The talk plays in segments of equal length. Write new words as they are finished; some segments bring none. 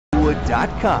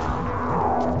YoungHollywood.com.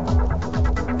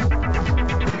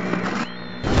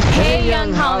 Hey,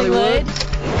 Young Hollywood.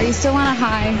 Are you still on a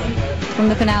high from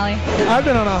the finale? I've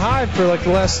been on a high for like the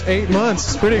last 8 months.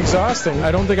 It's pretty exhausting.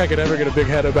 I don't think I could ever get a big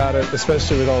head about it,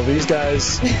 especially with all these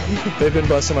guys. They've been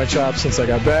busting my chops since I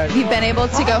got back. Have you been able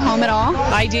to go home at all?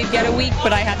 I did get a week,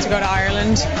 but I had to go to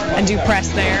Ireland and do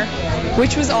press there,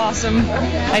 which was awesome.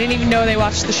 I didn't even know they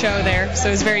watched the show there, so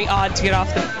it was very odd to get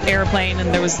off the airplane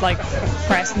and there was like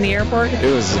press in the airport.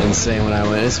 It was insane when I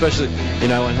went, especially,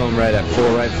 I went home right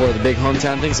before the big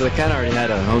hometown thing, so they kind of already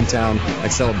had a hometown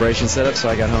like celebration set up, so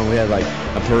I got home, we had like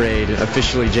a parade,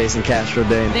 officially Jason Castro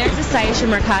Day. There's a syesha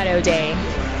mercado day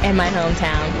in my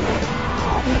hometown.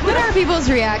 What are people's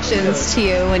reactions to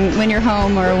you when you're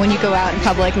home or when you go out in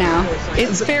public now?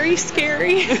 It's very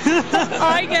scary.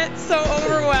 I get so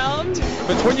overwhelmed.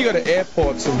 But when you go to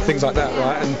airports and things like that,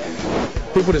 right, and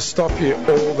people just stop you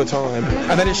all the time,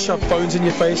 and they just shove phones in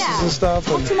your faces and stuff,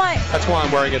 and that's why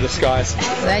I'm wearing a disguise.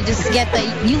 I just get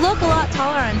that you look a lot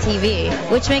taller on TV,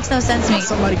 which makes no sense to me.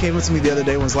 Somebody came up to me the other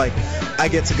day and was like, I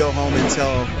get to go home and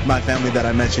tell my family that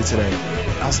I met you today.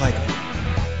 I was like...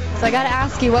 So I got to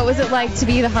ask you, what was it like to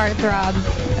be the heartthrob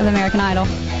of American Idol?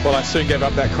 Well, I soon gave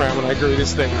up that crown when I grew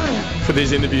this thing for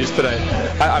these interviews today.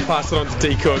 I passed it on to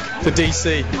D Cook, to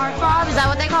DC. Heartthrob, is that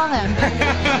what they call them?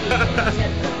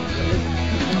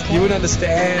 You wouldn't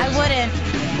understand. I wouldn't.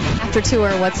 After tour,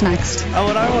 what's next?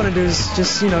 What I want to do is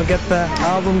just, get the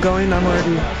album going. I'm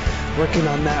already working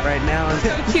on that right now.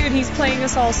 Cute, he's playing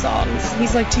us all songs.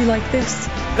 He's like, do you like this?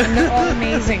 And they're all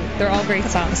amazing. They're all great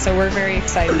songs, so we're very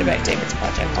excited about David's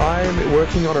project. I'm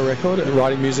working on a record,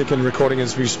 writing music and recording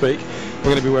as we speak. We're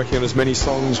going to be working on as many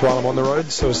songs while I'm on the road,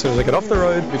 so as soon as I get off the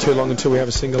road, it'll be too long until we have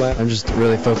a single out. I'm just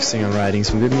really focusing on writing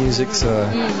some good music, so,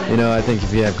 I think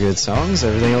if you have good songs,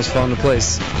 everything else falls into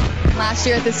place. Last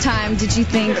year at this time, did you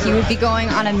think you would be going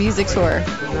on a music tour?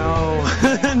 No.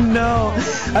 No.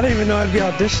 I didn't even know I'd be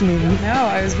auditioning. No,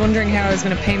 I was wondering how I was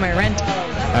going to pay my rent.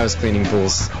 I was cleaning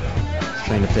pools,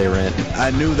 trying to pay rent.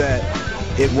 I knew that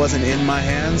it wasn't in my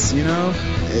hands,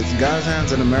 It's God's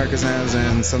hands and America's hands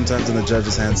and sometimes in the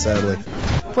judge's hands, sadly.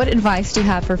 What advice do you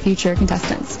have for future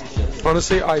contestants?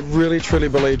 Honestly, I really, truly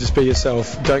believe just be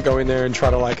yourself. Don't go in there and try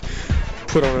to,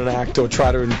 put on an act or try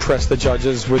to impress the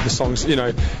judges with the songs. You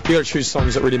got to choose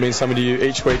songs that really mean something to you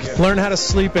each week. Learn how to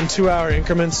sleep in 2-hour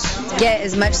increments. Get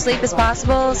as much sleep as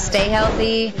possible, stay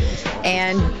healthy,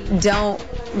 and don't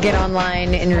get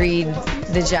online and read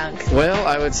the junk. Well,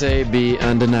 I would say be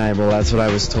undeniable. That's what I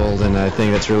was told, and I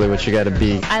think that's really what you got to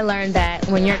be. I learned that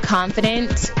when you're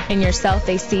confident in yourself,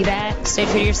 they see that. Stay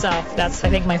true to yourself. That's, I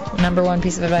think, my number one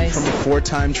piece of advice. From a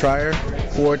 4-time trier,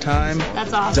 4-time,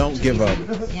 that's awesome. Don't give up.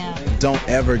 Yeah. Don't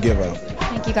ever give up.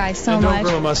 Thank you guys so and much. Don't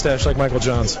grow a mustache like Michael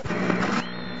Johns.